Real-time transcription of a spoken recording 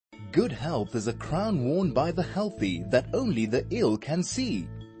Good health is a crown worn by the healthy that only the ill can see.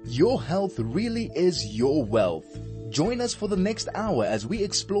 Your health really is your wealth. Join us for the next hour as we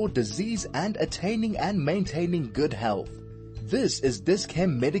explore disease and attaining and maintaining good health. This is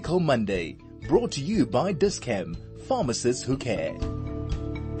Dis-Chem Medical Monday, brought to you by Dis-Chem, pharmacists who care.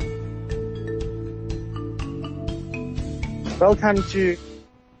 Welcome to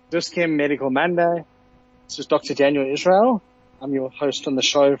Dis-Chem Medical Monday. This is Dr. Daniel Israel. I'm your host on the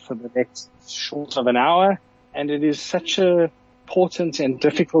show for the next short of an hour, and it is such a important and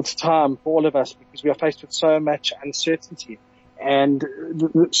difficult time for all of us because we are faced with so much uncertainty. And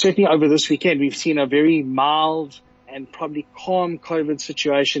certainly over this weekend, we've seen a very mild and probably calm COVID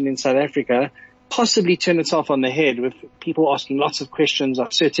situation in South Africa possibly turn itself on the head with people asking lots of questions. I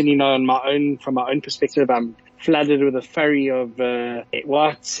certainly know from my own perspective, I'm flooded with a flurry of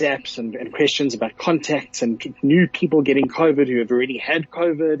WhatsApps and questions about contacts and new people getting COVID who have already had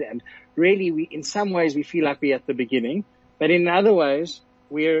COVID. And really, in some ways, we feel like we're at the beginning. But in other ways,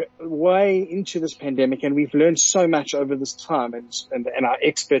 we're way into this pandemic, and we've learned so much over this time, and our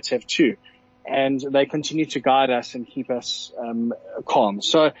experts have too. And they continue to guide us and keep us calm.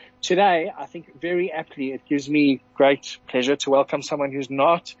 So today, I think very aptly, it gives me great pleasure to welcome someone who's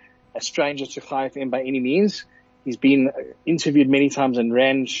not a stranger to Chai FM by any means. He's been interviewed many times and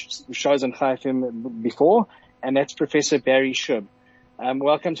ran shows on Chai FM before, and that's Professor Barry Schoub.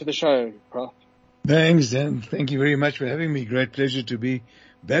 Welcome to the show, Prof. Thanks, and thank you very much for having me. Great pleasure to be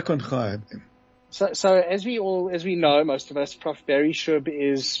back on Chai FM. So as we know, most of us, Prof. Barry Schoub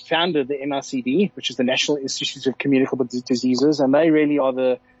is founded the NICD, which is the National Institute of Communicable Diseases, and they really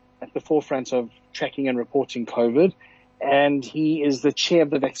are at the forefront of tracking and reporting COVID. And he is the chair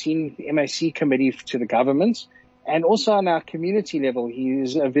of the vaccine MAC committee to the government. And also on our community level, he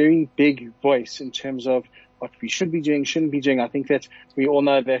is a very big voice in terms of what we should be doing, shouldn't be doing. I think that we all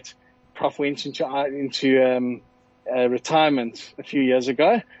know that Prof went into retirement a few years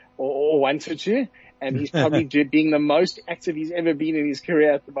ago, or wanted to, and he's probably being the most active he's ever been in his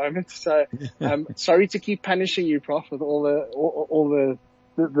career at the moment. So, sorry to keep punishing you, Prof, with all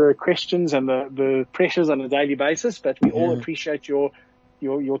the questions and the pressures on a daily basis, but we all appreciate your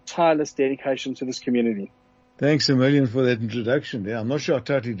tireless dedication to this community. Thanks a million for that introduction. Yeah, I'm not sure I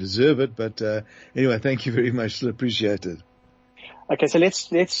totally deserve it, but anyway, thank you very much. Still appreciate it. Okay, so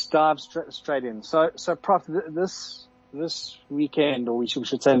let's dive straight in. So Prof, this weekend, or we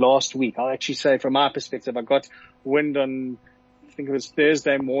should say last week, I'll actually say from my perspective, I got wind on, I think it was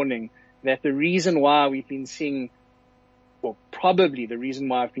Thursday morning, that the reason why we've been seeing, well, probably the reason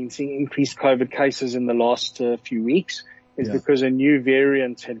why I've been seeing increased COVID cases in the last few weeks is because a new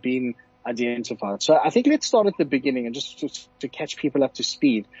variant had been identified. So I think let's start at the beginning and just to catch people up to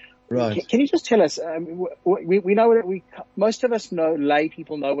speed. Right. Can you just tell us, we know what most of us know, lay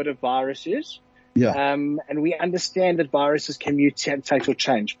people know what a virus is. Yeah. And we understand that viruses can mutate or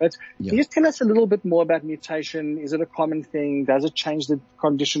change. But can you just tell us a little bit more about mutation? Is it a common thing? Does it change the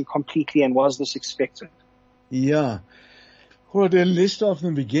condition completely? And was this expected? Yeah. Well, then let's start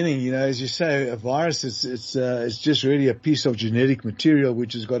from the beginning. You know, as you say, a virus it's just really a piece of genetic material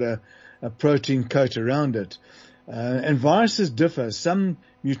which has got a protein coat around it. And viruses differ. Some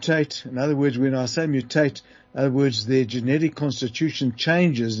mutate. In other words, when I say mutate, in other words, their genetic constitution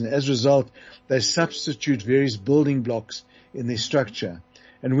changes, and as a result, they substitute various building blocks in their structure.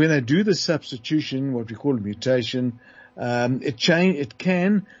 And when they do the substitution, what we call a mutation, it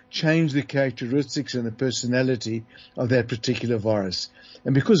can change the characteristics and the personality of that particular virus.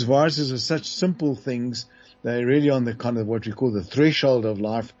 And because viruses are such simple things, they're really on the kind of what we call the threshold of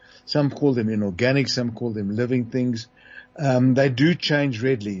life. Some call them inorganic, some call them living things. They do change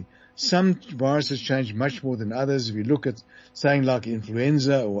readily. Some viruses change much more than others. If you look at saying like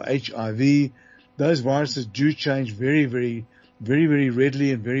influenza or HIV, those viruses do change very, very, very, very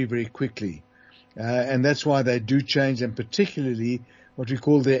readily and very, very quickly. And that's why they do change, and particularly what we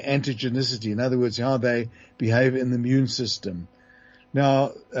call their antigenicity. In other words, how they behave in the immune system.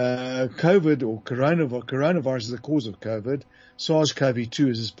 Now, COVID or coronavirus is the cause of COVID. SARS-CoV-2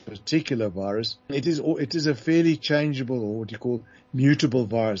 is this particular virus. It is a fairly changeable, or what you call mutable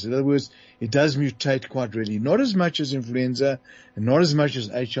virus. In other words, it does mutate quite readily. Not as much as influenza and not as much as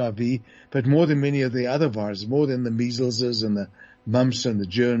HIV, but more than many of the other viruses, more than the measleses and the mumps and the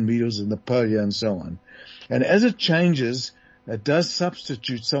germ measles and the polio and so on. And as it changes, it does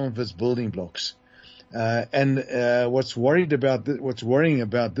substitute some of its building blocks. What's worrying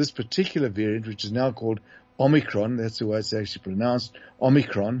about this particular variant, which is now called Omicron, that's the way it's actually pronounced,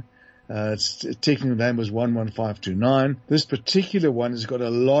 Omicron. Its technical name was 11529. This particular one has got a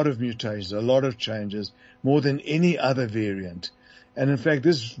lot of mutations, a lot of changes, more than any other variant. And in fact,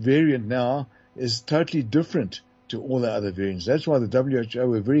 this variant now is totally different to all the other variants. That's why the WHO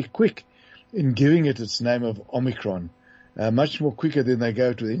were very quick in giving it its name of Omicron, much more quicker than they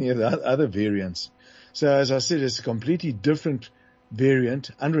go to any of the other variants. So as I said, it's a completely different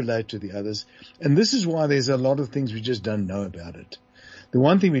variant, unrelated to the others. And this is why there's a lot of things we just don't know about it. The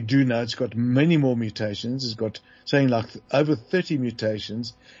one thing we do know, it's got many more mutations. It's got something like over 30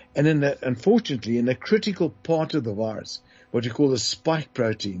 mutations. And unfortunately, in a critical part of the virus, what you call the spike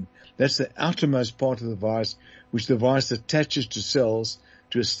protein, that's the outermost part of the virus, which the virus attaches to cells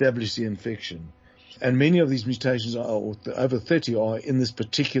to establish the infection. And many of these mutations or over 30 are in this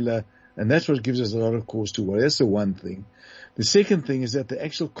particular, and that's what gives us a lot of cause to worry. That's the one thing. The second thing is that the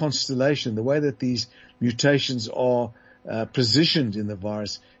actual constellation, the way that these mutations are positioned in the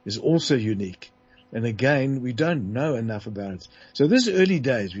virus is also unique. And again, we don't know enough about it. So this early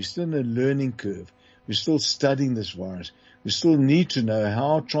days, we're still in a learning curve. We're still studying this virus. We still need to know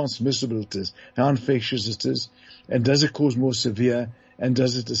how transmissible it is, how infectious it is, and does it cause more severe, and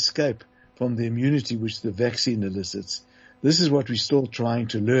does it escape from the immunity which the vaccine elicits. This is what we're still trying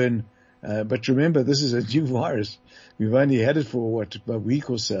to learn. But remember, this is a new virus. We've only had it for, a week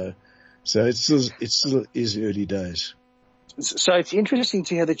or so. So it still is early days. So it's interesting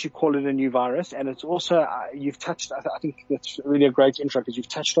to hear that you call it a new virus, and it's also, you've touched, I think that's really a great intro because you've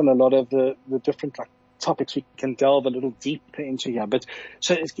touched on a lot of the different topics we can delve a little deeper into here. But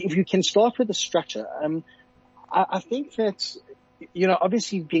so if you can start with the structure, I think that,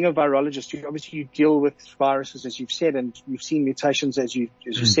 obviously being a virologist, you deal with viruses, as you've said, and you've seen mutations, as you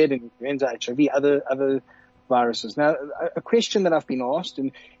said, in influenza, HIV, other viruses. Now, a question that I've been asked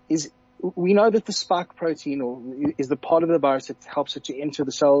is, we know that the spike protein is the part of the virus that helps it to enter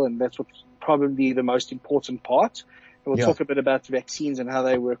the cell, and that's what's probably the most important part. And we'll talk a bit about vaccines and how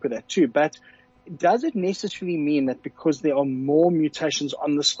they work with that too. But does it necessarily mean that because there are more mutations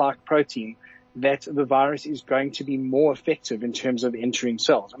on the spike protein, that the virus is going to be more effective in terms of entering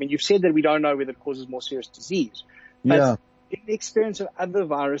cells? I mean, you've said that we don't know whether it causes more serious disease. But in the experience of other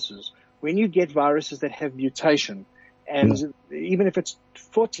viruses, when you get viruses that have mutation, and even if it's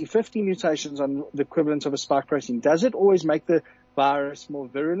 40, 50 mutations on the equivalent of a spike protein, does it always make the virus more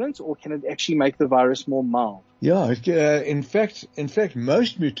virulent, or can it actually make the virus more mild? Yeah, in fact,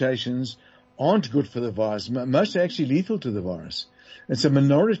 most mutations aren't good for the virus. Most are actually lethal to the virus. It's a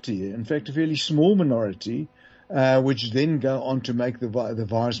minority, in fact, a fairly small minority, which then go on to make the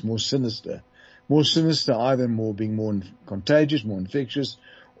virus more sinister. More sinister, either being more contagious, more infectious,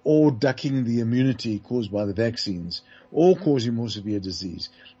 or ducking the immunity caused by the vaccines, or causing more severe disease.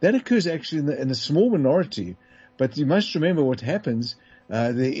 That occurs actually in a small minority, but you must remember what happens.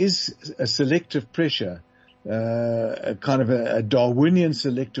 There is a selective pressure, a kind of a Darwinian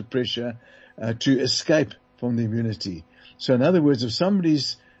selective pressure to escape from the immunity. So in other words, if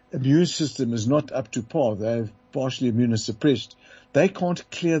somebody's immune system is not up to par, they're partially immunosuppressed, they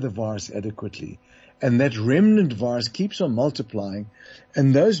can't clear the virus adequately. And that remnant virus keeps on multiplying,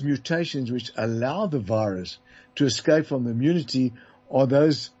 and those mutations which allow the virus to escape from the immunity are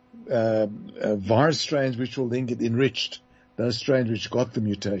those virus strains which will then get enriched, those strains which got the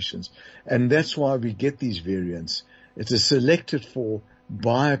mutations. And that's why we get these variants. It is selected for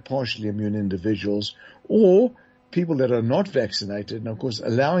by partially immune individuals or people that are not vaccinated, and of course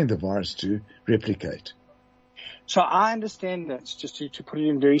allowing the virus to replicate. So I understand that, just to put it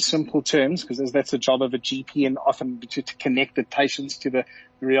in very simple terms, because that's the job of a GP and often to connect the patients to the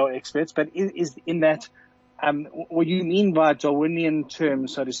real experts. But is in that, what you mean by Darwinian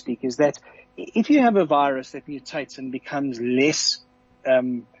terms, so to speak, is that if you have a virus that mutates and becomes less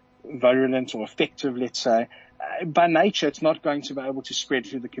virulent or effective, let's say, by nature, it's not going to be able to spread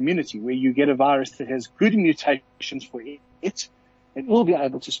through the community. Where you get a virus that has good mutations for it will be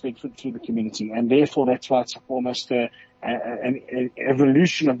able to spread through the community, and therefore that's why it's almost an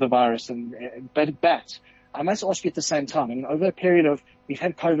evolution of the virus. But I must ask you at the same time, and over a period of, we've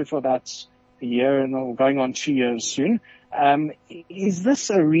had COVID for about a year and going on 2 years soon, is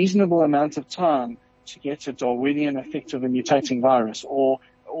this a reasonable amount of time to get a Darwinian effect of a mutating virus, or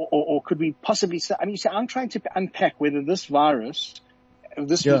could we possibly say, I'm trying to unpack whether this virus,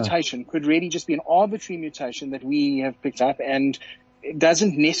 this mutation could really just be an arbitrary mutation that we have picked up, and it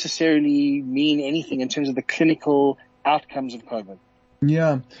doesn't necessarily mean anything in terms of the clinical outcomes of COVID.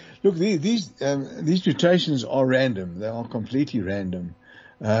 Yeah. Look, these mutations are random. They are completely random.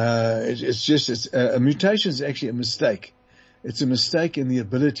 A mutation is actually a mistake. It's a mistake in the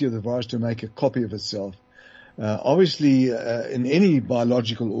ability of the virus to make a copy of itself. Obviously, in any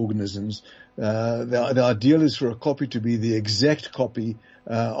biological organisms, the ideal is for a copy to be the exact copy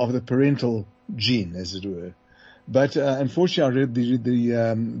of the parental gene, as it were. But unfortunately, I read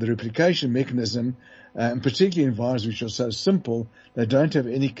the replication mechanism, and particularly in viruses which are so simple, they don't have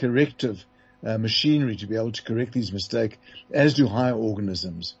any corrective machinery to be able to correct these mistakes, as do higher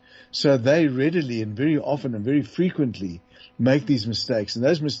organisms. So they readily and very often and very frequently make these mistakes, and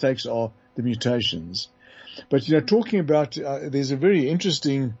those mistakes are the mutations. But, talking about, there's a very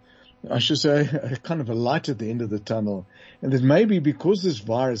interesting, I should say, a kind of a light at the end of the tunnel. And that maybe because this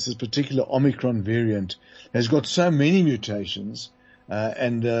virus, this particular Omicron variant, has got so many mutations,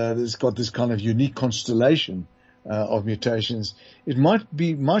 and it's got this kind of unique constellation of mutations, it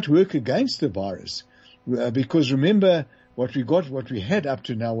might work against the virus. Because remember, what we had up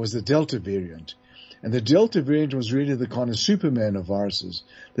to now was the Delta variant. And the Delta variant was really the kind of Superman of viruses.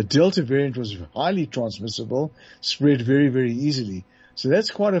 The Delta variant was highly transmissible, spread very, very easily. So that's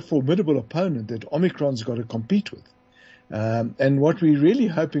quite a formidable opponent that Omicron's got to compete with. And what we're really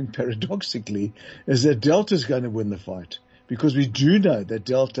hoping, paradoxically, is that Delta's going to win the fight, because we do know that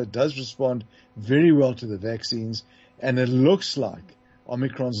Delta does respond very well to the vaccines, and it looks like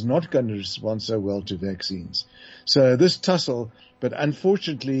Omicron's not going to respond so well to vaccines. So this tussle, but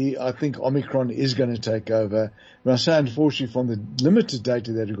unfortunately, I think Omicron is going to take over. When I say unfortunately, from the limited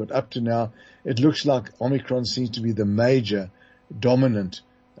data that we've got up to now, it looks like Omicron seems to be the major dominant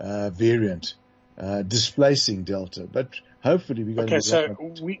variant, displacing Delta. But hopefully we're going to... Okay, so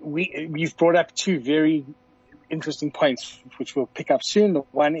you've brought up two very interesting points, which we'll pick up soon. The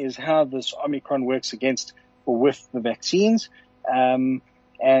one is how this Omicron works against or with the vaccines.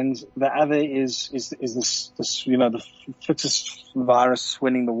 And the other is this, the fittest virus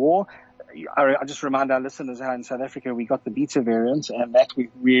winning the war. I just remind our listeners how in South Africa we got the Beta variant, and that we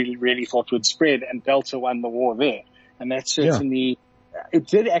really, really thought would spread, and Delta won the war there. And that certainly, it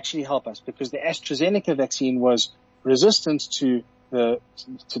did actually help us, because the AstraZeneca vaccine was resistant to the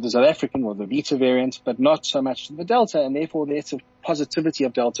South African or the Beta variant, but not so much to the Delta, and therefore there's a positivity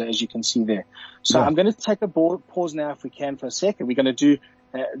of Delta, as you can see there. So I'm going to take a pause now, if we can, for a second. We're going to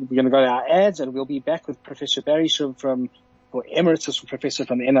go to our ads, and we'll be back with Professor Barry Schoub Emeritus Professor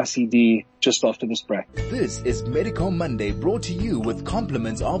from the NICD just after this break. This is Medical Monday, brought to you with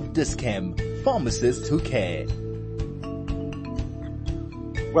compliments of Dis-Chem, pharmacists who care.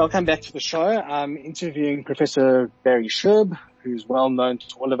 Welcome back to the show. I'm interviewing Professor Barry Schoub, who's well known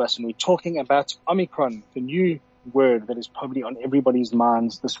to all of us, and we're talking about Omicron, the new word that is probably on everybody's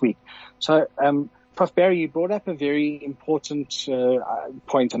minds this week. So, Prof. Barry, you brought up a very important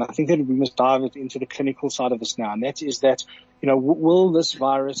point, and I think that we must dive into the clinical side of this now, and that is that, will this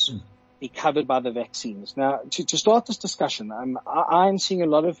virus be covered by the vaccines? Now, to start this discussion, I'm seeing a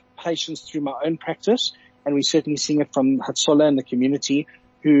lot of patients through my own practice, and we're certainly seeing it from Hatsola and the community,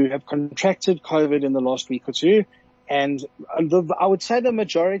 who have contracted COVID in the last week or two. And I would say the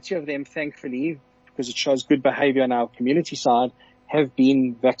majority of them, thankfully, because it shows good behavior on our community side, have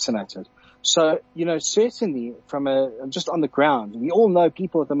been vaccinated. So, certainly just on the ground, we all know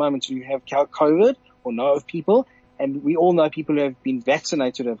people at the moment who have COVID, or know of people, and we all know people who have been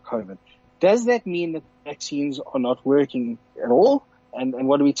vaccinated of COVID. Does that mean that vaccines are not working at all? And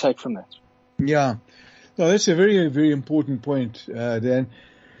what do we take from that? Yeah. No, that's a very, very important point, Dan.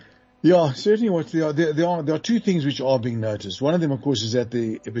 Yeah, certainly there are two things which are being noticed. One of them, of course, is that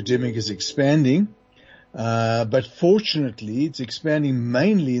the epidemic is expanding. But fortunately, it's expanding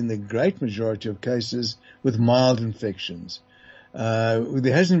mainly in the great majority of cases with mild infections.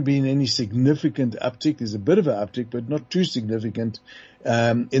 There hasn't been any significant uptick. There's a bit of an uptick, but not too significant,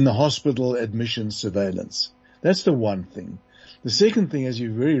 in the hospital admission surveillance. That's the one thing. The second thing, as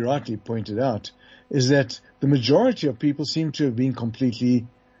you very rightly pointed out, is that the majority of people seem to have been completely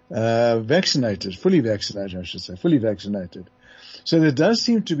fully vaccinated. So there does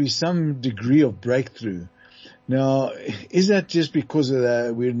seem to be some degree of breakthrough. Now, is that just because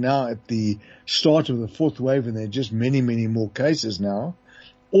we're now at the start of the fourth wave and there are just many, many more cases now?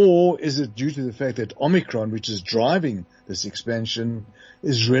 Or is it due to the fact that Omicron, which is driving this expansion,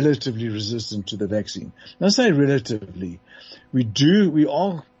 is relatively resistant to the vaccine? Now, I say relatively. We're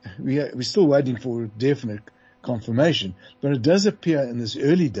still waiting for definite confirmation, but it does appear in this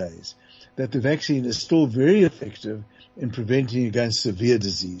early days that the vaccine is still very effective in preventing against severe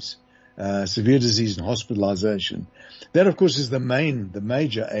disease and hospitalization. That, of course, is the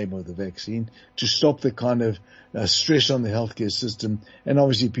major aim of the vaccine, to stop the kind of stress on the healthcare system and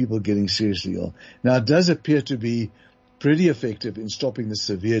obviously people getting seriously ill. Now, it does appear to be pretty effective in stopping the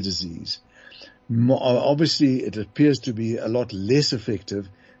severe disease. Obviously, it appears to be a lot less effective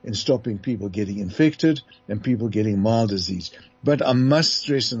in stopping people getting infected and people getting mild disease. But I must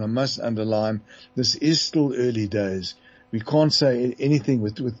stress and I must underline, this is still early days. We can't say anything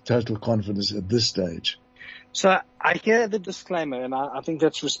with total confidence at this stage. So I hear the disclaimer, and I think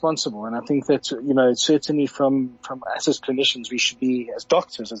that's responsible. And I think that, certainly from us as clinicians, we should be, as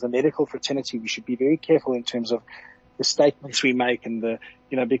doctors, as a medical fraternity, we should be very careful in terms of the statements we make and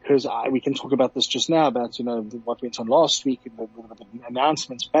because we can talk about this just now about, what went on last week and the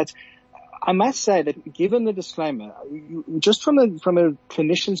announcements. But I must say that given the disclaimer, just from a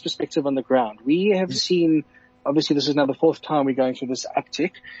clinician's perspective on the ground, we have seen, obviously this is now the fourth time we're going through this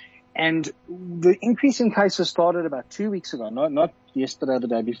uptick. And the increase in cases started about 2 weeks ago, not yesterday or the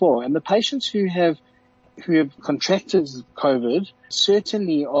day before. And the patients who have contracted COVID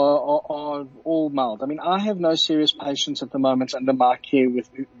certainly are all mild. I mean, I have no serious patients at the moment under my care with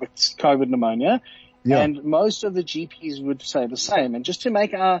COVID pneumonia. Yeah. And most of the GPs would say the same. And just to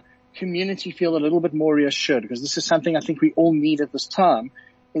make our community feel a little bit more reassured, because this is something I think we all need at this time,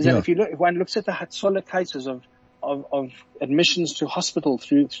 is that if one looks at the solid cases of admissions to hospital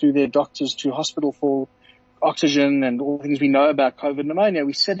through their doctors to hospital for oxygen and all the things we know about COVID pneumonia,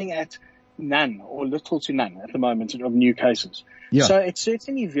 we're sitting at none or little to none at the moment of new cases. Yeah. So it's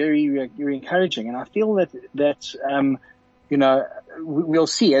certainly very, very encouraging. And I feel that we'll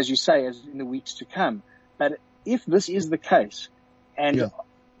see, as you say, as in the weeks to come. But if this is the case and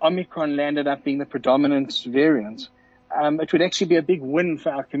Omicron landed up being the predominant variant, it would actually be a big win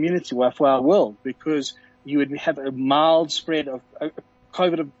for our community, or for our world, because you would have a mild spread of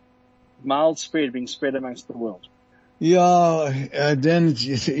COVID, mild spread being spread amongst the world. Yeah, Dan,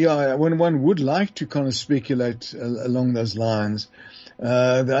 when one would like to kind of speculate along those lines,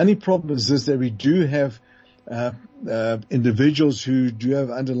 the only problem is this, that we do have individuals who do have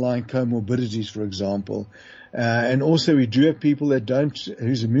underlying comorbidities, for example, and also we do have people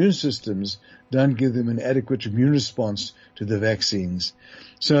whose immune systems don't give them an adequate immune response to the vaccines.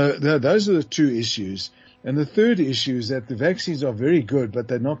 So those are the two issues. And the third issue is that the vaccines are very good, but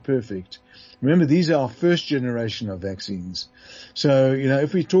they're not perfect. Remember, these are our first generation of vaccines. So,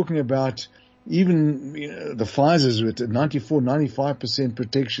 if we're talking about even, the Pfizer's with 94, 95%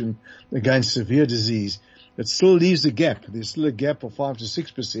 protection against severe disease, it still leaves a gap. There's still a gap of 5 to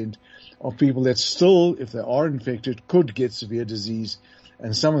 6% of people that still, if they are infected, could get severe disease.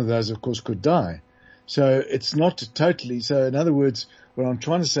 And some of those, of course, could die. So it's not totally, so in other words, what I'm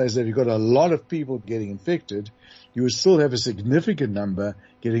trying to say is that you've got a lot of people getting infected, you would still have a significant number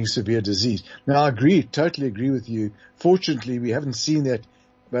getting severe disease. Now, I totally agree with you. Fortunately, we haven't seen that,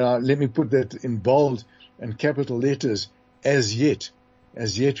 but let me put that in bold and capital letters, as yet.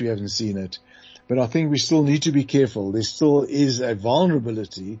 As yet, we haven't seen it. But I think we still need to be careful. There still is a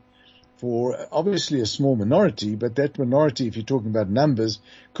vulnerability for obviously a small minority, but that minority, if you're talking about numbers,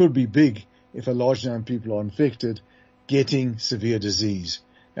 could be big if a large number of people are infected, getting severe disease.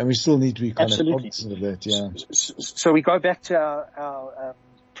 And we still need to be kind of cognizant of that, yeah. So we go back to our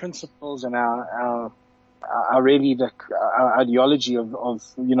principles and our ideology of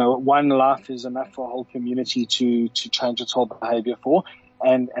one life is enough for a whole community to change its whole behavior for.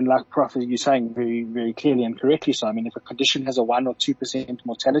 And like Prof, you're saying very, very clearly and correctly so. I mean, if a condition has a 1 or 2%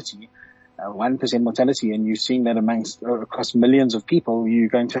 mortality, 1% mortality, and you're seeing that across millions of people, you're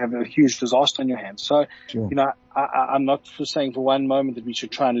going to have a huge disaster on your hands. So, sure. I'm not saying for one moment that we should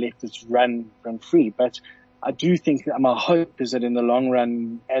try and let this run free, but I do think that my hope is that in the long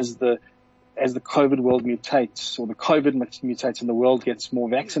run, as the COVID world mutates, or the COVID mutates and the world gets more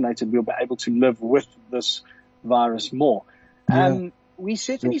vaccinated, we'll be able to live with this virus more. Yeah. We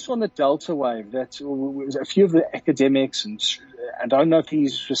certainly saw in the Delta wave that a few of the academics, and I don't know if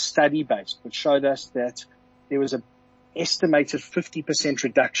these were study-based, but showed us that there was an estimated 50%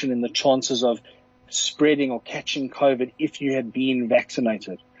 reduction in the chances of spreading or catching COVID if you had been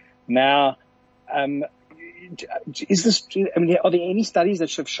vaccinated. Now, are there any studies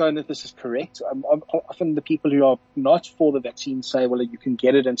that have shown that this is correct? Often the people who are not for the vaccine say, well, you can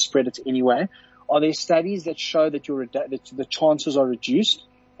get it and spread it anyway. Are there studies that show that that the chances are reduced?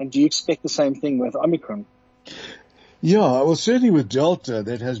 And do you expect the same thing with Omicron? Yeah, well, certainly with Delta,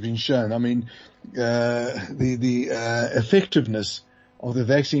 that has been shown. I mean, the effectiveness of the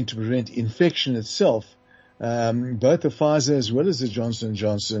vaccine to prevent infection itself, both the Pfizer as well as the Johnson &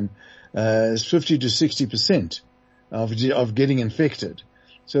 Johnson, is 50 to 60% of getting infected.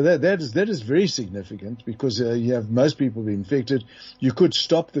 So that is very significant, because you have most people be infected. You could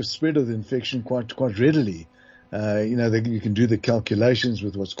stop the spread of the infection quite readily. You can do the calculations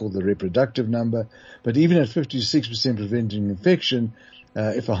with what's called the reproductive number, but even at 50 to 6% preventing infection,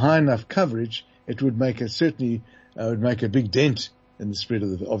 if a high enough coverage, it would make a big dent in the spread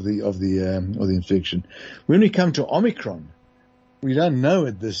of the infection. When we come to Omicron, we don't know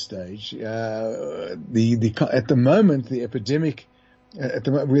at this stage. At the moment, the epidemic,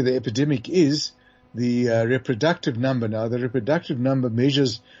 where the epidemic is, the reproductive number. Now, the reproductive number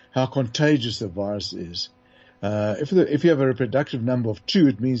measures how contagious the virus is. If you have a reproductive number of 2,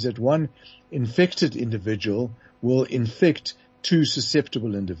 it means that one infected individual will infect 2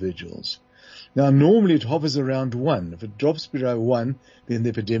 susceptible individuals. Now, normally it hovers around 1. If it drops below 1, then the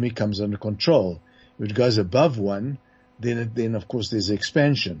epidemic comes under control. If it goes above 1, then of course there's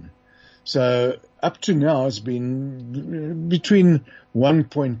expansion. So up to now it's been between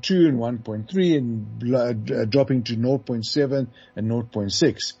 1.2 and 1.3 and dropping to 0.7 and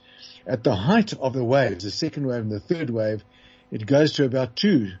 0.6. At the height of the waves, the second wave and the third wave, it goes to about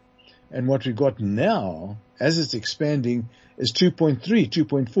 2. And what we've got now, as it's expanding, is 2.3,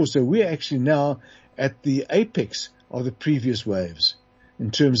 2.4. So we're actually now at the apex of the previous waves in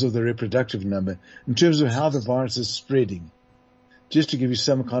terms of the reproductive number, in terms of how the virus is spreading. Just to give you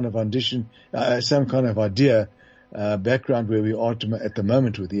some kind of idea, background where we are at the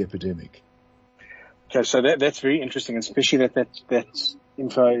moment with the epidemic. Okay, so that's very interesting, especially that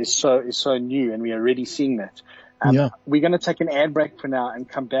info is so new, and we are already seeing that. We're going to take an ad break for now and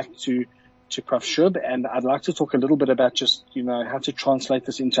come back to Prof. Schoub, and I'd like to talk a little bit about just, how to translate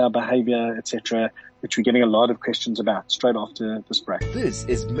this into our behavior, etc., which we're getting a lot of questions about straight after this break. This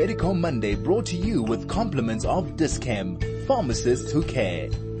is Medical Monday, brought to you with compliments of Dis-Chem, pharmacists who care.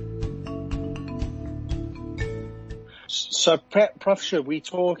 So, Prof. Schoub, we're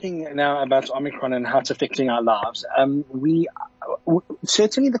talking now about Omicron and how it's affecting our lives.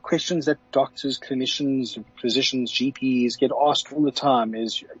 Certainly the questions that doctors, clinicians, physicians, GPs get asked all the time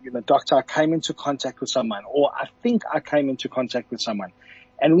is, doctor, I came into contact with someone, or I think I came into contact with someone.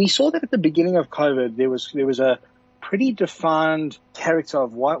 And we saw that at the beginning of COVID, there was a pretty defined character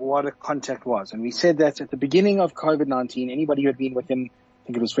of what a contact was. And we said that at the beginning of COVID-19, anybody who had been within, I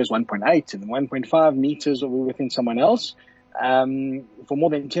think it was first 1.8 and 1.5 meters or within someone else, for more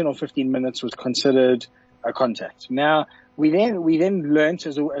than 10 or 15 minutes was considered a contact. Now, we then learnt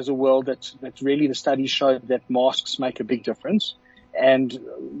as a world that really the studies showed that masks make a big difference. And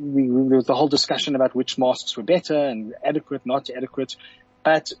there was the whole discussion about which masks were better and adequate, not adequate.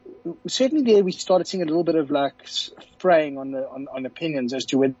 But certainly there we started seeing a little bit of like fraying on opinions as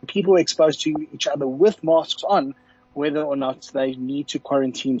to whether people were exposed to each other with masks on, whether or not they need to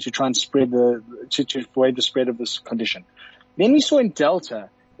quarantine to try and to avoid the spread of this condition. Then we saw in Delta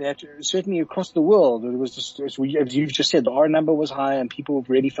that certainly across the world, it was just, as you've just said, the R number was high and people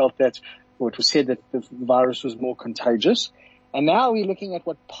really felt that, or it was said that the virus was more contagious. And now we're looking at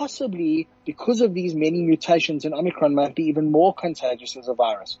what possibly, because of these many mutations in Omicron, might be even more contagious as a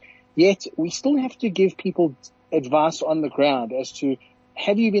virus. Yet we still have to give people advice on the ground as to,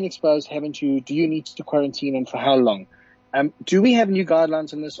 have you been exposed? Haven't you? Do you need to quarantine, and for how long? Do we have new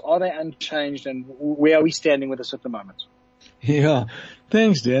guidelines on this? Are they unchanged? And where are we standing with this at the moment? Yeah.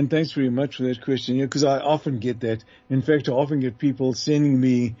 Thanks, Dan. Thanks very much for that question. Because I often get that. In fact, I often get people sending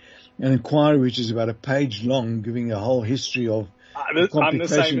me an inquiry which is about a page long, giving a whole history of I'm the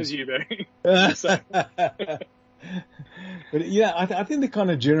same as you, Barry. But yeah, I think the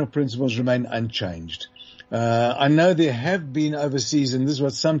kind of general principles remain unchanged. I know there have been overseas, and this is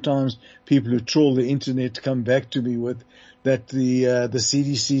what sometimes people who troll the internet come back to me with, that the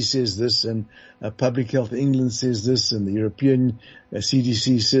CDC says this, and Public Health England says this, and the European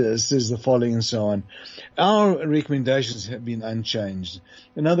CDC says the following, and so on. Our recommendations have been unchanged.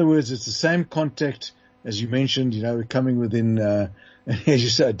 In other words, it's the same contact, as you mentioned, we're coming within, as you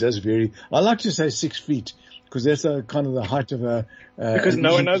say, it does vary. I like to say 6 feet, because that's kind of the height of a... because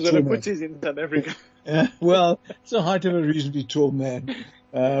no one knows what a foot is in South Africa. Well, it's the height of a reasonably tall man,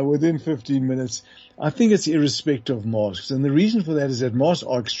 within 15 minutes. I think it's irrespective of masks. And the reason for that is that masks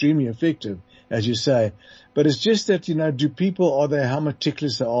are extremely effective, as you say. But it's just that, how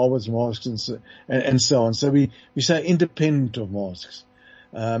meticulous they are with masks and so on. So we say independent of masks.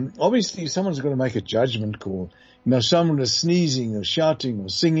 Obviously someone's got to make a judgment call. Someone is sneezing or shouting or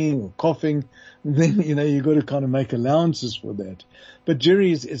singing or coughing, then, you've got to kind of make allowances for that. But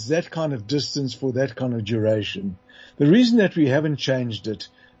Jerry, it's that kind of distance for that kind of duration. The reason that we haven't changed it,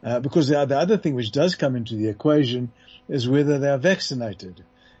 because the other thing which does come into the equation is whether they are vaccinated.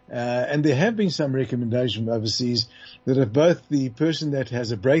 And there have been some recommendations overseas that if both the person that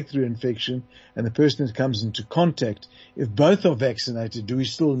has a breakthrough infection and the person that comes into contact, if both are vaccinated, do we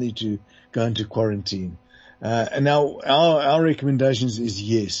still need to go into quarantine? And now our recommendations is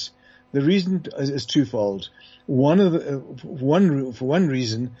yes. The reason is twofold. One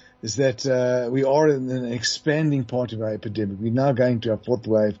reason is that we are in an expanding part of our epidemic. We're now going to our 4th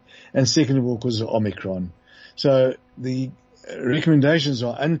wave, and second of all, because of Omicron. So the recommendations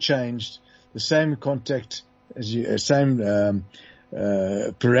are unchanged. The same contact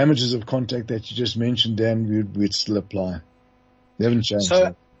parameters of contact that you just mentioned, Dan, we'd still apply. They haven't changed.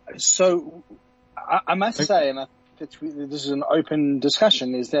 So I must say, and this is an open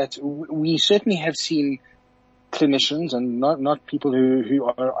discussion, is that we certainly have seen clinicians and not people who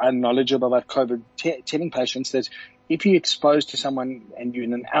are unknowledgeable about COVID telling patients that if you're exposed to someone and you're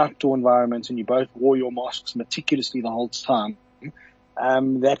in an outdoor environment and you both wore your masks meticulously the whole time,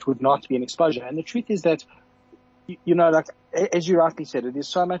 that would not be an exposure. And the truth is that, like, as you rightly said, it is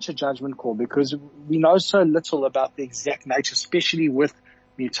so much a judgment call because we know so little about the exact nature, especially with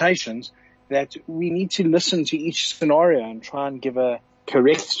mutations, that we need to listen to each scenario and try and give a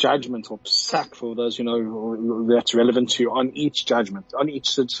correct judgment or sack for those, that's relevant to on each judgment, on each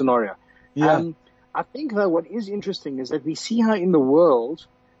scenario. Yeah. I think though what is interesting is that we see how in the world,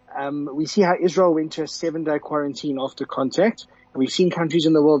 we see how Israel went to a 7-day quarantine after contact. And we've seen countries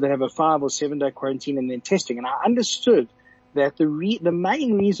in the world that have a 5 or 7-day quarantine and then testing. And I understood that the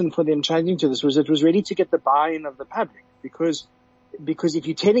main reason for them changing to this was it was ready to get the buy-in of the public because if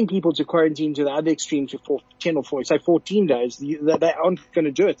you're telling people to quarantine to the other extreme to 14 days, they aren't going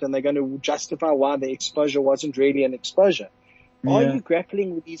to do it, and they're going to justify why the exposure wasn't really an exposure. Yeah. Are you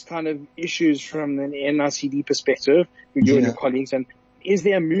grappling with these kind of issues from an NICD perspective with you and your colleagues, and is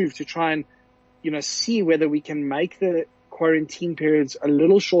there a move to try and, see whether we can make the quarantine periods a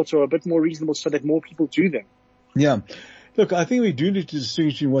little shorter or a bit more reasonable so that more people do them? Yeah. Look, I think we do need to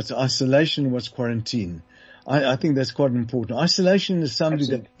distinguish between what's isolation and what's quarantine. I think that's quite important. Isolation is somebody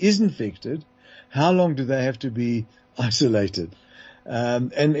that is infected. How long do they have to be isolated?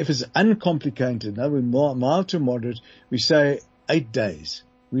 And if it's uncomplicated, mild to moderate, we say 8 days.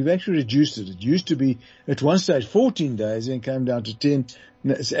 We've actually reduced it. It used to be at one stage 14 days and came down to 10.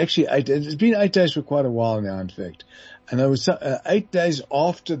 No, it's actually 8 days. It's been 8 days for quite a while now, in fact. And it was 8 days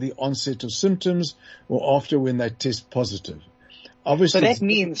after the onset of symptoms or after when they test positive. Obviously, so that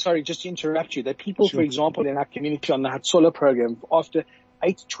means, sorry, just to interrupt you, that people, for example, in our community on the Hatsola program, after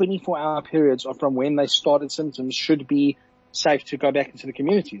 8 to 24-hour periods from when they started symptoms should be safe to go back into the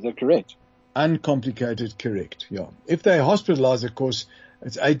community. Is that correct? Uncomplicated, correct, yeah. If they're hospitalized, of course,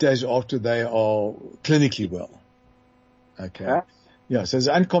 it's 8 days after they are clinically well. Okay. Huh? Yeah, so it's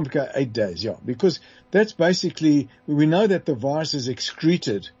uncomplicated 8 days, yeah, because that's basically, we know that the virus is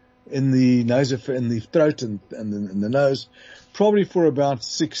excreted in the nose, in the throat and in the nose, probably for about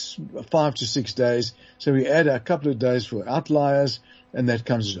 5 to 6 days. So we add a couple of days for outliers, and that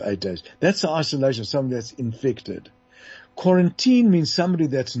comes to 8 days. That's the isolation of somebody that's infected. Quarantine means somebody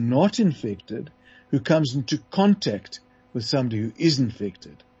that's not infected who comes into contact with somebody who is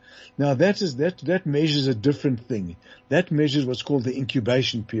infected. Now that measures a different thing. That measures what's called the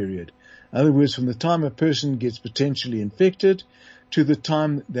incubation period. In other words, from the time a person gets potentially infected to the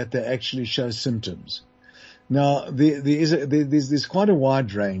time that they actually show symptoms. Now, there's quite a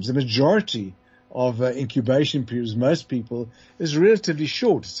wide range. The majority of incubation periods, most people, is relatively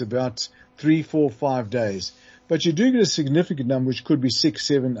short. It's about 3, 4, 5 days. But you do get a significant number, which could be 6,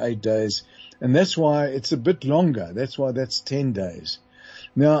 7, 8 days. And that's why it's a bit longer. That's why that's 10 days.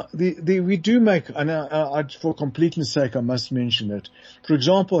 Now, we do make, and for completeness sake, I must mention it. For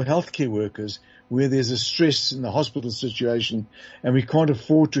example, healthcare workers, where there's a stress in the hospital situation, and we can't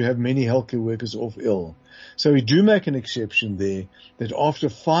afford to have many healthcare workers off ill. So we do make an exception there that after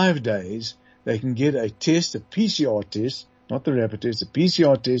 5 days, they can get a test, a PCR test, not the rapid test, a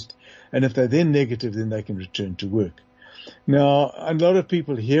PCR test, and if they're then negative, then they can return to work. Now, a lot of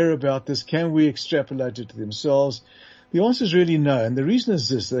people hear about this. Can we extrapolate it to themselves? The answer is really no. And the reason is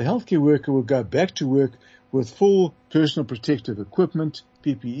this. The healthcare worker will go back to work with full personal protective equipment,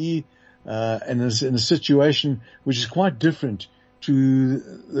 PPE, and is in a situation which is quite different to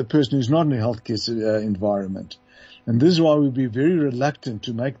the person who's not in a healthcare environment. And this is why we'd be very reluctant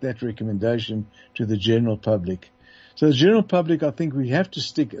to make that recommendation to the general public. So the general public, I think we have to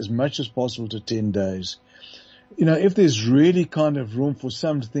stick as much as possible to 10 days. If there's really kind of room for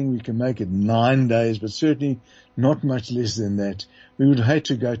something, we can make it 9 days, but certainly not much less than that. We would hate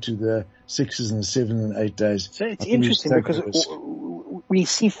to go to the 6s and the 7 and 8 days. So it's interesting because we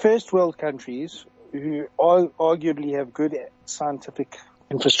see first world countries who arguably have good scientific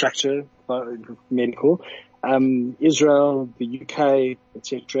infrastructure, medical, Israel, the UK,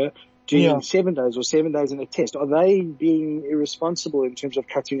 etc., doing 7 days or 7 days in a test. Are they being irresponsible in terms of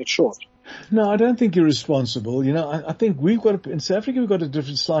cutting it short? No, I don't think irresponsible. I think in South Africa we've got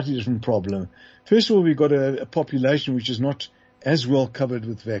a slightly different problem. First of all, we've got a population which is not as well covered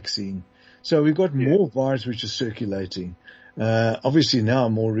with vaccine. So we've got more virus which is circulating. Obviously now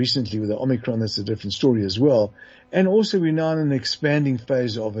more recently with the Omicron, that's a different story as well. And also we're now in an expanding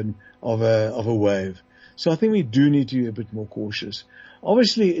phase of a wave. So I think we do need to be a bit more cautious.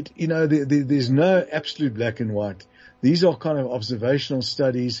 Obviously, there's no absolute black and white. These are kind of observational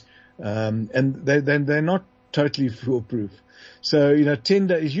studies, and they're not totally foolproof. So, 10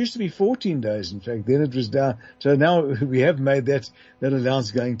 days, it used to be 14 days, in fact, then it was down. So now we have made that allowance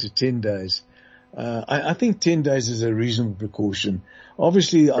going to 10 days. I think 10 days is a reasonable precaution.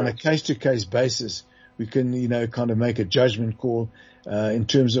 Obviously, on a case-to-case basis, we can, kind of make a judgment call, in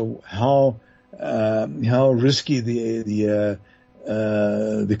terms of how risky the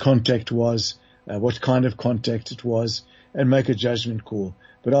contact was, what kind of contact it was, and make a judgment call.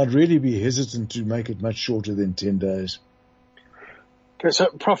 But I'd really be hesitant to make it much shorter than 10 days. Okay, so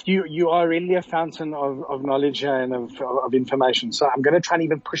Prof, you are really a fountain of knowledge and of information. So I'm going to try and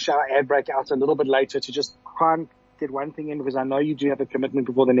even push our ad break out a little bit later to just try and get one thing in, because I know you do have a commitment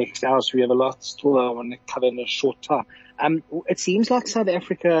before the next hour, so we have a lot still I want to cover in a short time. It seems like South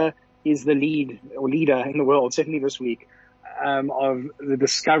Africa is the leader in the world, certainly this week, of the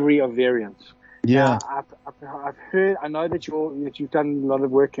discovery of variants. Yeah. I've heard, I know that you've done a lot of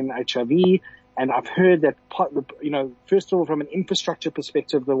work in HIV, and I've heard that, first of all, from an infrastructure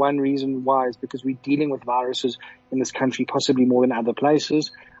perspective, the one reason why is because we're dealing with viruses in this country possibly more than other places.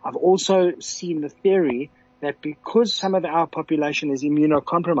 I've also seen the theory that because some of our population is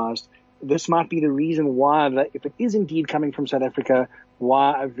immunocompromised, this might be the reason why, if it is indeed coming from South Africa,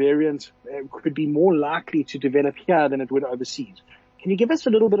 why a variant could be more likely to develop here than it would overseas. Can you give us a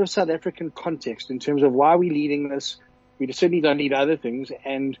little bit of South African context in terms of why we're leading this? We certainly don't need other things.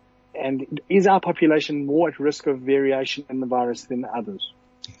 And is our population more at risk of variation in the virus than others?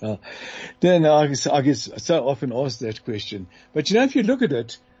 Dan, I guess so often asked that question. But if you look at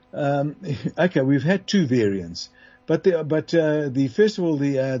it, okay, we've had two variants. But first of all,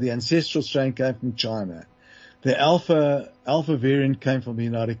 the ancestral strain came from China. The alpha variant came from the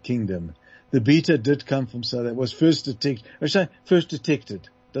United Kingdom. The beta did come from was first detected.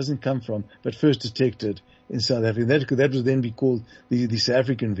 Doesn't come from, but first detected in South Africa. That would then be called the South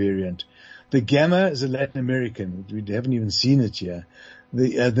African variant. The gamma is a Latin American. We haven't even seen it here.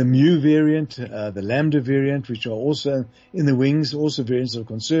 The mu variant, the lambda variant, which are also in the wings, also variants of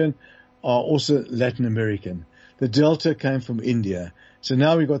concern, are also Latin American. The delta came from India. So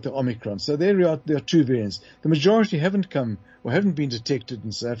now we've got the Omicron. So there are two variants. The majority haven't been detected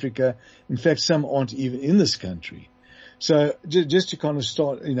in South Africa. In fact, some aren't even in this country. So just to kind of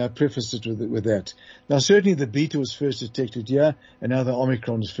start, preface it with that. Now certainly the beta was first detected here, and now the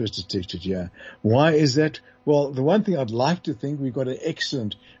Omicron was first detected here. Why is that? Well, the one thing I'd like to think we've got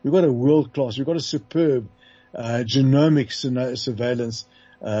a world class, we've got a superb, genomic surveillance,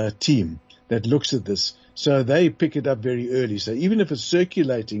 team that looks at this. So they pick it up very early. So even if it's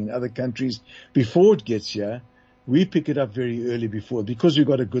circulating in other countries before it gets here, we pick it up very early because we've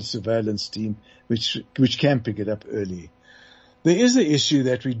got a good surveillance team which can pick it up early. There is the issue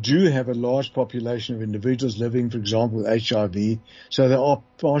that we do have a large population of individuals living, for example, with HIV. So they are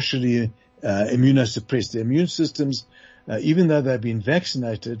partially immunosuppressed. Their immune systems, even though they've been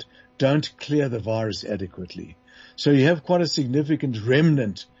vaccinated, don't clear the virus adequately. So you have quite a significant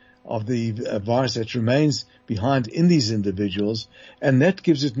remnant of the virus that remains behind in these individuals, and that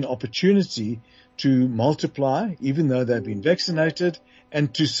gives it an opportunity to multiply, even though they've been vaccinated,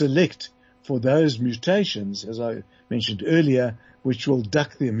 and to select for those mutations, as I mentioned earlier, which will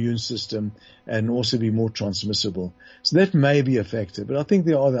duck the immune system and also be more transmissible. So that may be a factor, but I think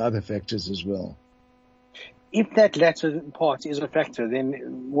there are other factors as well. If that latter part is a factor, then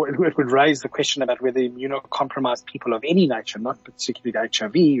it would raise the question about whether immunocompromised people of any nature, not particularly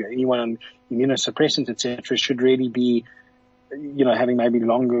HIV, or anyone on immunosuppressants, etc., should really be, having maybe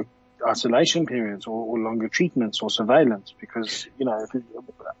longer isolation periods or longer treatments or surveillance, because,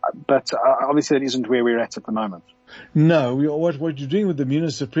 but obviously that isn't where we're at the moment. No, what you're doing with the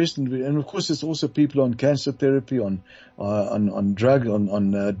immunosuppressant, and of course there's also people on cancer therapy, on drugs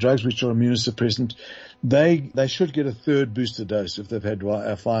which are immunosuppressant. They should get a third booster dose if they've had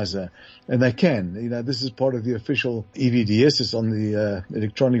Pfizer, and they can. This is part of the official EVDS. It's on the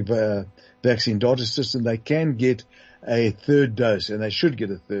electronic vaccine data system. They can get a third dose, and they should get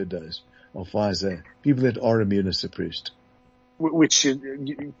a third dose of Pfizer. People that are immunosuppressed. Which is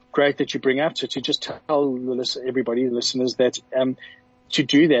great that you bring up. So to just tell everybody, the listeners, that to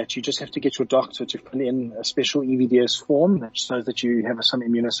do that, you just have to get your doctor to fill in a special EVDS form that shows that you have some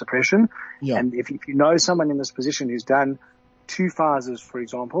immunosuppression. Yeah. And if you know someone in this position who's done 2 Pfizers, for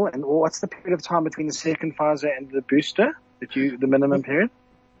example, or what's the period of time between the second Pfizer and the booster, the minimum period?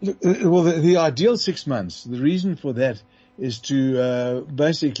 Well, the ideal 6 months. The reason for that is to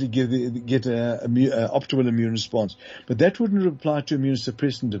basically get an optimal immune response. But that wouldn't apply to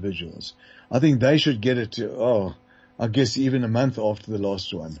immunosuppressed individuals. I think they should get it I guess even a month after the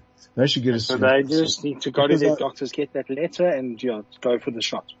last one. They should get it. So they just need to go to their doctors, get that letter, and go for the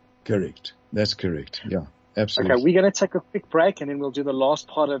shot. Correct. That's correct. Yeah, absolutely. Okay, we're going to take a quick break, and then we'll do the last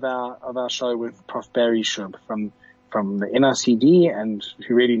part of our show with Prof. Barry Schoub from the NRCD, and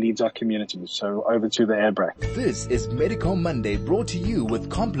who really leads our community. So over to the air break. This is Medical Monday, brought to you with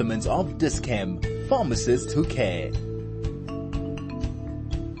compliments of Dis-Chem, pharmacists who care.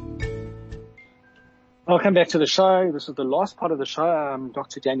 Welcome back to the show. This is the last part of the show. I'm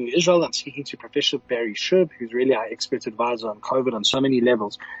Dr. Daniel Israel. I'm speaking to Professor Barry Schoub, who's really our expert advisor on COVID on so many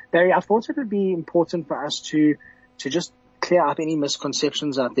levels. Barry, I thought it would be important for us to just clear up any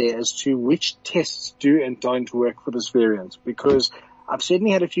misconceptions out there as to which tests do and don't work for this variant, because I've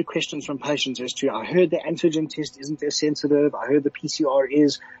certainly had a few questions from patients as to, I heard the antigen test isn't as sensitive. I heard the PCR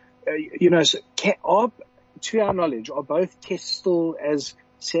is, to our knowledge, are both tests still as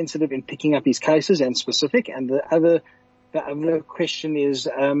sensitive in picking up these cases and specific? And the other question is,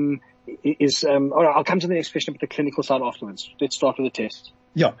 I'll come to the next question with the clinical side afterwards. Let's start with the test.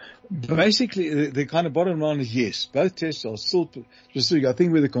 Yeah, basically the kind of bottom line is yes, both tests are still specific. I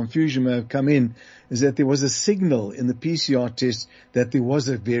think where the confusion may have come in is that there was a signal in the PCR test that there was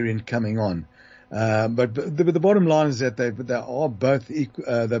a variant coming on. But the bottom line is that they are both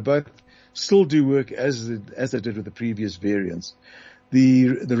they both still do work as they did with the previous variants.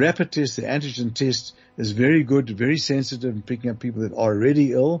 The rapid test, the antigen test, is very good, very sensitive in picking up people that are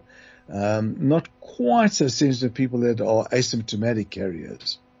already ill. Not quite so sensitive people that are asymptomatic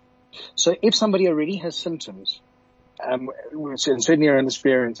carriers. So if somebody already has symptoms, certainly around this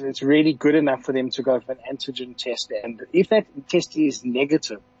variant, it's really good enough for them to go for an antigen test. And if that test is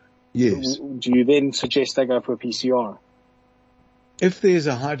negative, yes, do you then suggest they go for a PCR? If there's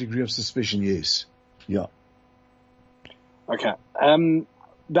a high degree of suspicion, yes. Yeah. Okay.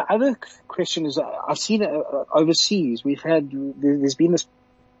 The other question is, I've seen overseas, there's been this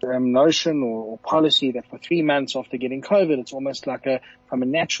notion or policy that for 3 months after getting COVID, it's almost like from a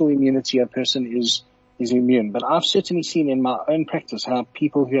natural immunity, a person is immune. But I've certainly seen in my own practice how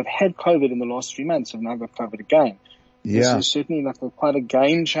people who have had COVID in the last 3 months have now got COVID again. Yeah. This is certainly quite a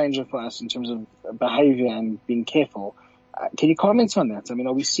game changer for us in terms of behavior and being careful. Can you comment on that? I mean,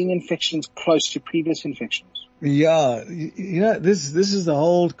 are we seeing infections close to previous infections? Yeah, this is the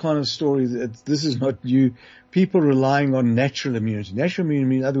whole kind of story. This is not new. People relying on natural immunity. Natural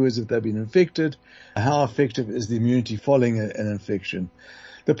immunity, in other words, if they've been infected, how effective is the immunity following an infection?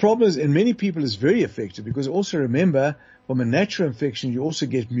 The problem is, in many people, it's very effective because also remember, from a natural infection, you also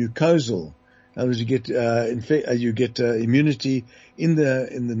get mucosal. In other words, you get immunity in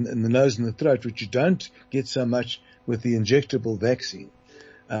the nose and the throat, which you don't get so much with the injectable vaccine.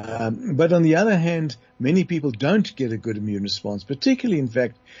 But on the other hand, many people don't get a good immune response, particularly, in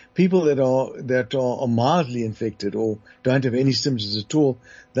fact, people that are mildly infected or don't have any symptoms at all.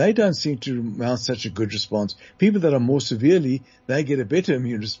 They don't seem to mount such a good response. People that are more severely, they get a better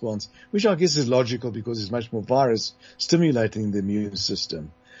immune response, which I guess is logical because there's much more virus stimulating the immune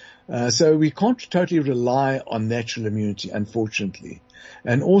system. So we can't totally rely on natural immunity, unfortunately.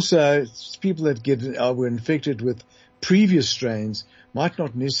 And also, people that were infected with previous strains might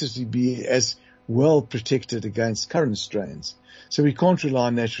not necessarily be as well protected against current strains. So we can't rely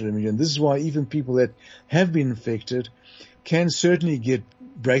on natural immunity. This is why even people that have been infected can certainly get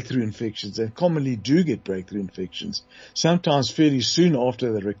breakthrough infections, and commonly do get breakthrough infections, sometimes fairly soon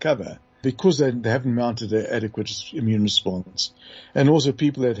after they recover, because they haven't mounted an adequate immune response. And also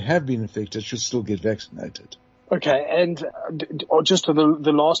people that have been infected should still get vaccinated. Okay, and just the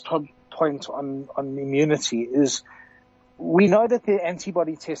last point on immunity is, we know that there are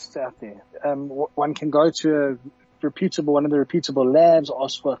antibody tests out there. One can go to one of the reputable labs,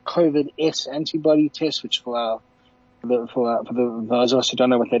 ask for a COVID-S antibody test, which for those of us who don't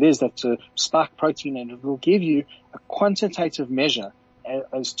know what that is, that's a spike protein, and it will give you a quantitative measure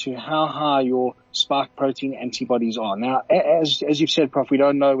as to how high your spike protein antibodies are. Now, as you've said, Prof, we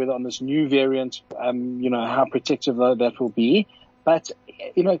don't know whether on this new variant, how protective that will be. But,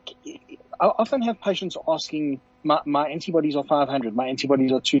 I often have patients asking, my antibodies are 500, my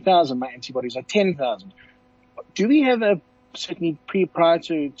antibodies are 2,000, my antibodies are 10,000. Do we have certainly prior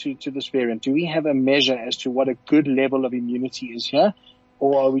to this variant, do we have a measure as to what a good level of immunity is here?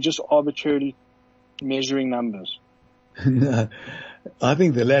 Or are we just arbitrarily measuring numbers? No, I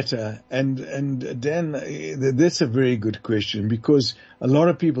think the latter. And Dan, that's a very good question, because a lot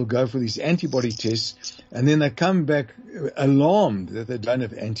of people go for these antibody tests and then they come back alarmed that they don't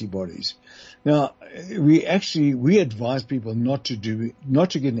have antibodies. Now, we advise people not to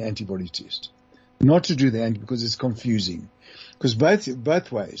get an antibody test, not to do the because it's confusing. Because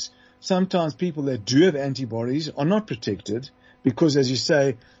both ways, sometimes people that do have antibodies are not protected because, as you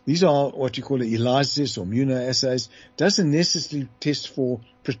say, these are what you call ELISAs or immunoassays. Doesn't necessarily test for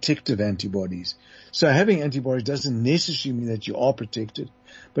protective antibodies. So having antibodies doesn't necessarily mean that you are protected.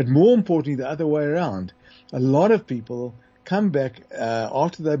 But more importantly, the other way around. A lot of people come back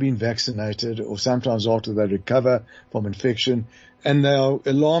after they've been vaccinated or sometimes after they recover from infection, and they are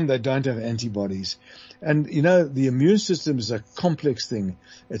alarmed they don't have antibodies. And, you know, the immune system is a complex thing.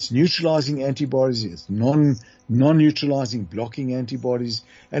 It's neutralizing antibodies, it's non-neutralizing blocking antibodies,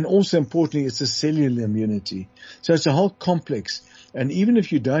 and also importantly, it's a cellular immunity. So it's a whole complex. And even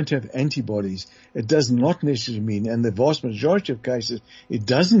if you don't have antibodies, it does not necessarily mean, and the vast majority of cases, it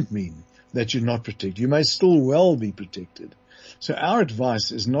doesn't mean that you're not protected. You may still well be protected. So our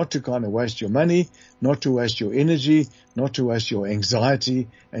advice is not to kind of waste your money, not to waste your energy, not to waste your anxiety,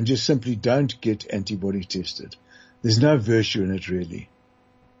 and just simply don't get antibody tested. There's no virtue in it, really.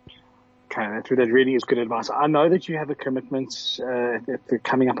 Okay, that really is good advice. I know that you have a commitment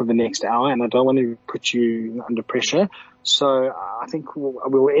coming up in the next hour, and I don't want to put you under pressure. So I think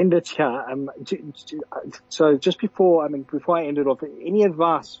we'll end it here. So just before I end it off, any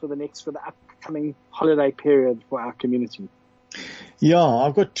advice for the upcoming holiday period for our community? Yeah,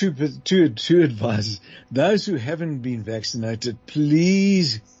 I've got two advices. Those who haven't been vaccinated,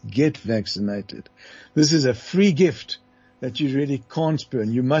 please get vaccinated. This is a free gift that you really can't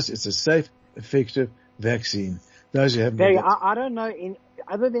spurn. It's a safe, effective vaccine. Those who haven't been vaccinated. I don't know,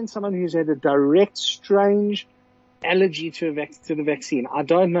 other than someone who's had a direct, strange allergy to the vaccine, I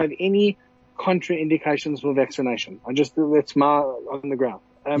don't know of any contraindications for vaccination. That's my on the ground.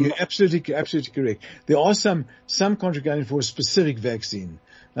 You're absolutely correct. There are some contraindications for a specific vaccine.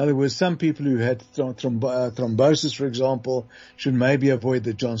 In other words, some people who had thrombosis, for example, should maybe avoid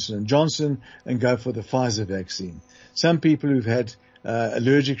the Johnson & Johnson and go for the Pfizer vaccine. Some people who've had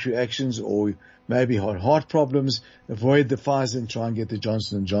allergic reactions or maybe heart problems, avoid the Pfizer and try and get the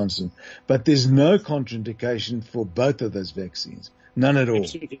Johnson & Johnson. But there's no contraindication for both of those vaccines. None at all.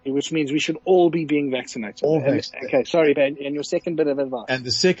 Absolutely, which means we should all be being vaccinated. All vaccinated. Okay, sorry, Ben. And your second bit of advice. And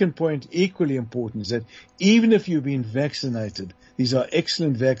the second point, equally important, is that even if you've been vaccinated, these are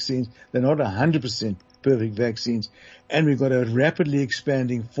excellent vaccines. They're not 100% perfect vaccines. And we've got a rapidly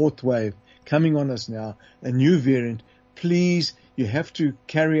expanding fourth wave coming on us now, a new variant. Please, you have to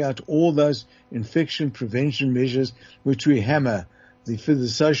carry out all those infection prevention measures which we hammer. The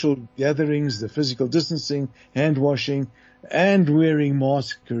social gatherings, the physical distancing, hand washing, and wearing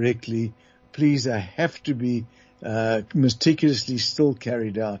masks correctly. Please, they have to be meticulously still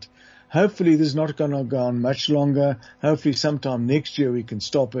carried out. Hopefully this is not going to go on much longer. Hopefully sometime next year we can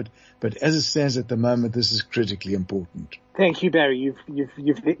stop it. But as it stands at the moment, this is critically important. Thank you, Barry.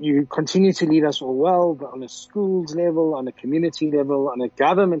 You continue to lead us all well, but on a schools level, on a community level, on a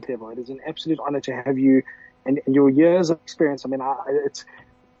government level. It is an absolute honor to have you and your years of experience. I mean,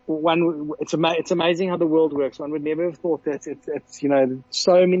 it's amazing how the world works. One would never have thought that it's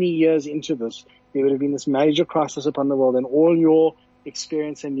so many years into this, there would have been this major crisis upon the world, and all your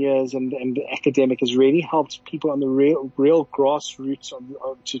experience and years and academic has really helped people on the real grassroots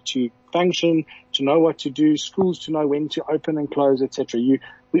to function, to know what to do, schools to know when to open and close, etc.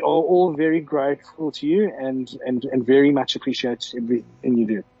 We are all very grateful to you and very much appreciate everything you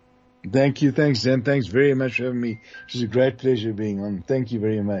do. Thank you. Thanks, Dan. Thanks very much for having me. It was a great pleasure being on. Thank you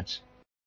very much.